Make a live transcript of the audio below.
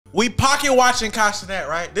we pocket watching Kai Cenat,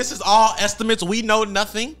 right? This is all estimates. We know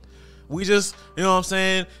nothing. We just, you know what I'm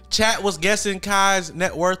saying? Chat was guessing Kai's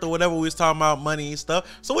net worth or whatever we was talking about, money and stuff.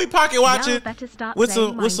 So we pocket watching with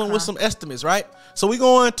some estimates, right? So we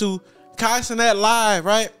go into Kai Cenat live,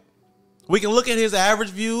 right? We can look at his average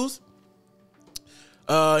views.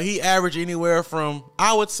 He averaged anywhere from,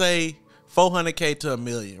 I would say, 400K to 1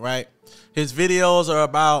 million, right? His videos are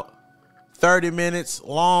about 30 minutes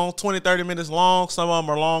long, 20, 30 minutes long. Some of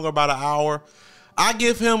them are longer, about an hour. I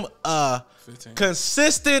give him 15.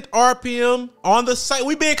 Consistent RPM on the site.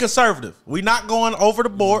 We being conservative. We not going over the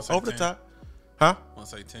board, over 10. The top. Huh? I want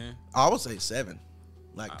to say 10. I would say 7,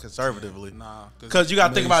 like conservatively. 10. Nah, because you got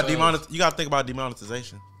to think about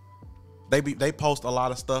demonetization. They post a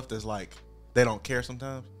lot of stuff that's like they don't care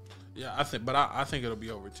sometimes. Yeah, I think it'll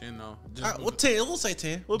be over 10 though. Well, 10. We'll say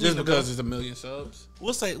 10. We'll just because it's 1 million subs.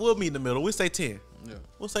 We'll meet in the middle. We'll say 10. Yeah.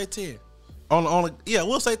 We'll say 10.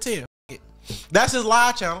 We'll say 10. That's his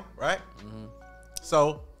live channel, right? Mm-hmm.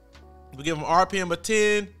 So we give him RPM of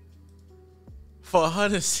 10 for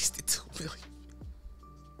 162 million.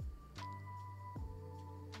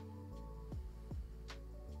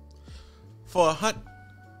 For 100.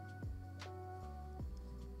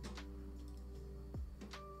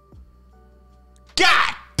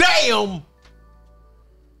 God damn!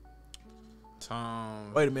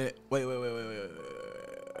 Tom. Wait a minute. Wait.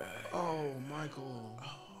 Oh, Michael.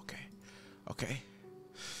 Oh, okay.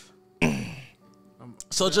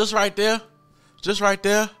 So just right there. My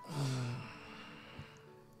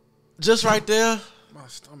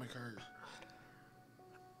stomach hurt.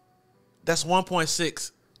 That's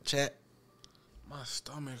 1.6, chat. My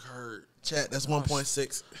stomach hurt. Chat, that's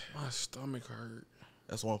 1.6. My stomach hurt.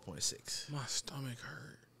 That's 1.6. My stomach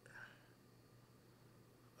hurt.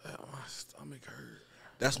 My stomach hurt.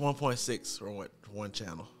 That's 1.6 from one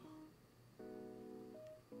channel.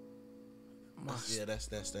 That's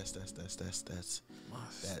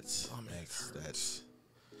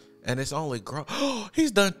and it's only grown.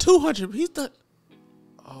 He's done 200. He's done.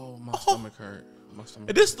 Oh, my stomach hurt. My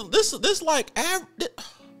stomach. This like average.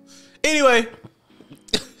 Anyway,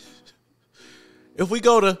 if we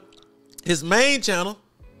go to his main channel,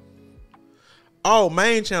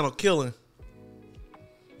 main channel killing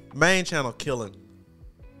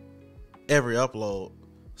every upload.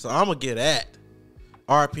 So I'm gonna get at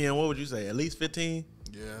RPM. What would you say? At least 15.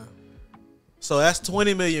 Yeah. So that's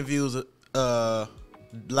 20 million views.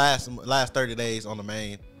 Last 30 days on the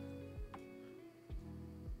main.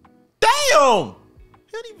 Damn!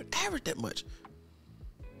 He didn't even average that much.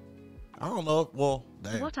 I don't know. Well,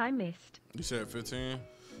 damn. What I missed. You said 15?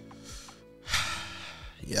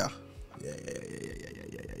 Yeah.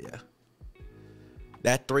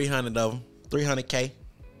 That 300 of them. 300K.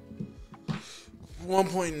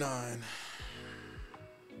 1.9.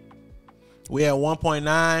 We had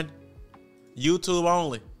 1.9 YouTube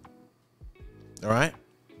only. All right.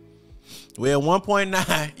 We had 1.9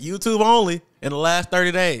 YouTube only in the last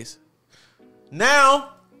 30 days.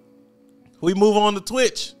 Now, we move on to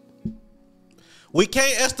Twitch. We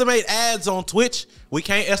can't estimate ads on Twitch. We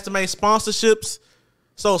can't estimate sponsorships.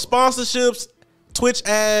 So sponsorships, Twitch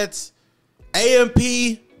ads,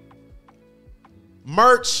 AMP,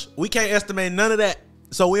 merch, we can't estimate none of that.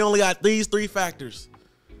 So we only got these 3 factors.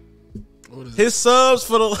 His subs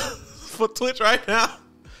for Twitch right now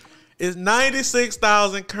is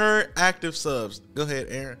 96,000 current active subs. Go ahead,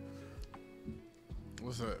 Aaron.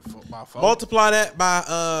 What's that? By 4? Multiply that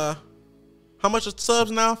by how much are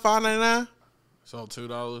subs now? $5.99. So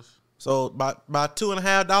 $2. So by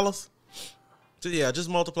 $2.50. So yeah, just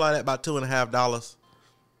multiply that by $2.50.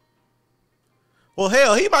 Well,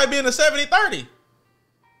 hell, he might be in the 70-30.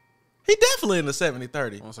 He definitely in the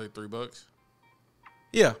 70-30. I want to say $3.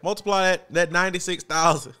 Yeah, multiply that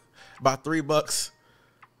 96,000 by $3.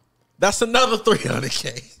 That's another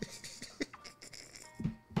 300K.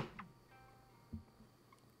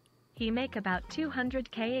 He make about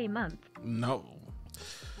 200K a month. No.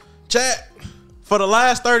 Chat, for the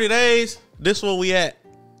last 30 days, this where we at.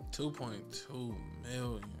 2.2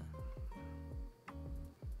 million.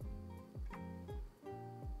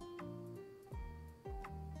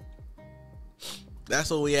 That's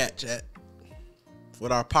where we at, chat.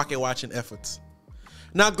 With our pocket watching efforts.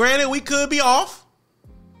 Now, granted, we could be off.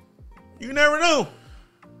 You never know.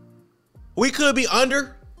 We could be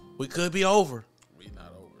under. We could be over. We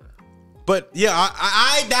not over. But yeah,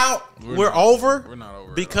 I doubt we're over. We're not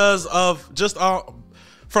over because of just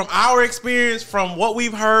from our experience, from what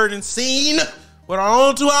we've heard and seen with our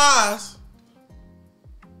own 2 eyes.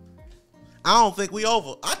 I don't think we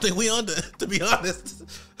over. I think we under, to be honest.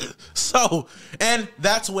 So, and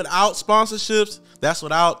that's without sponsorships. That's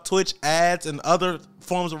without Twitch ads and other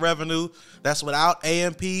forms of revenue. That's without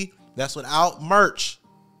AMP. That's without merch.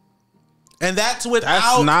 And that's without.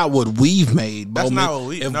 That's not what we've made, bro. That's not what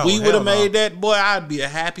we. If no, we would have hell no. made that, boy, I'd be a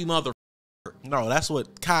happy mother. No, that's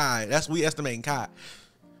what Kai. That's we estimating Kai.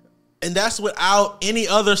 And that's without any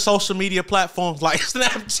other social media platforms like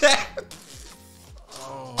Snapchat.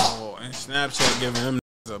 Oh, and Snapchat giving them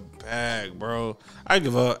a bag, bro. I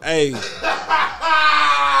give up. Hey,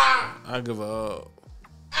 I give up.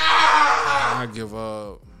 I give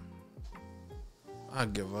up. I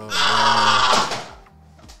give up, bro.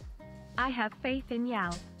 I have faith in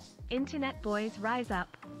Yao. Internet boys rise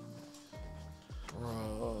up.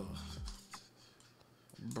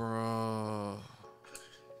 Bro.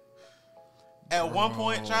 At one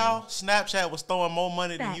point, child, Snapchat was throwing more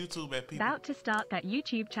money than Bet. YouTube at people. About to start that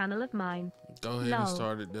YouTube channel of mine. Go ahead Lol. and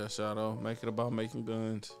start it there, Shadow. Make it about making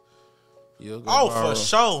guns. You'll go Oh, viral. for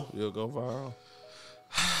sure. You'll go viral.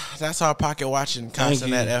 That's our pocket watching Kai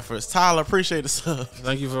Thank Cenat you. efforts. Tyler, appreciate the sub.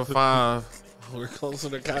 Thank you for 5. We're closer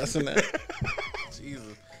to Kai Cenat.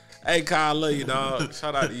 Jesus. Hey, Kai, I love you, dog.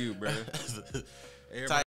 Shout out to you, bro.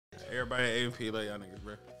 Everybody at AMP love y'all niggas,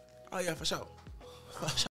 bro. Oh, yeah, for sure.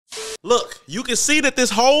 Look, you can see that this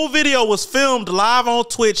whole video was filmed live on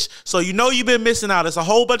Twitch, so you know you've been missing out. There's a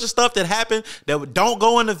whole bunch of stuff that happened that don't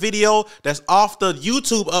go in the video that's off the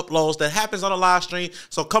YouTube uploads that happens on the live stream.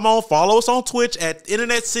 So come on, follow us on Twitch at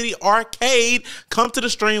InternetCity Arcade. Come to the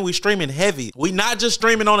stream. We streaming heavy. We not just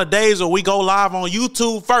streaming on the days where we go live on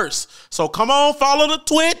YouTube first. So come on, follow the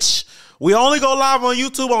Twitch. We only go live on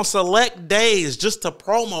YouTube on select days just to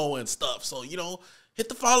promo and stuff. So, you know, hit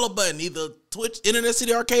the follow button, either Twitch, Internet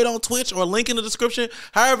City Arcade on Twitch, or link in the description.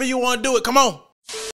 However you want to do it. Come on.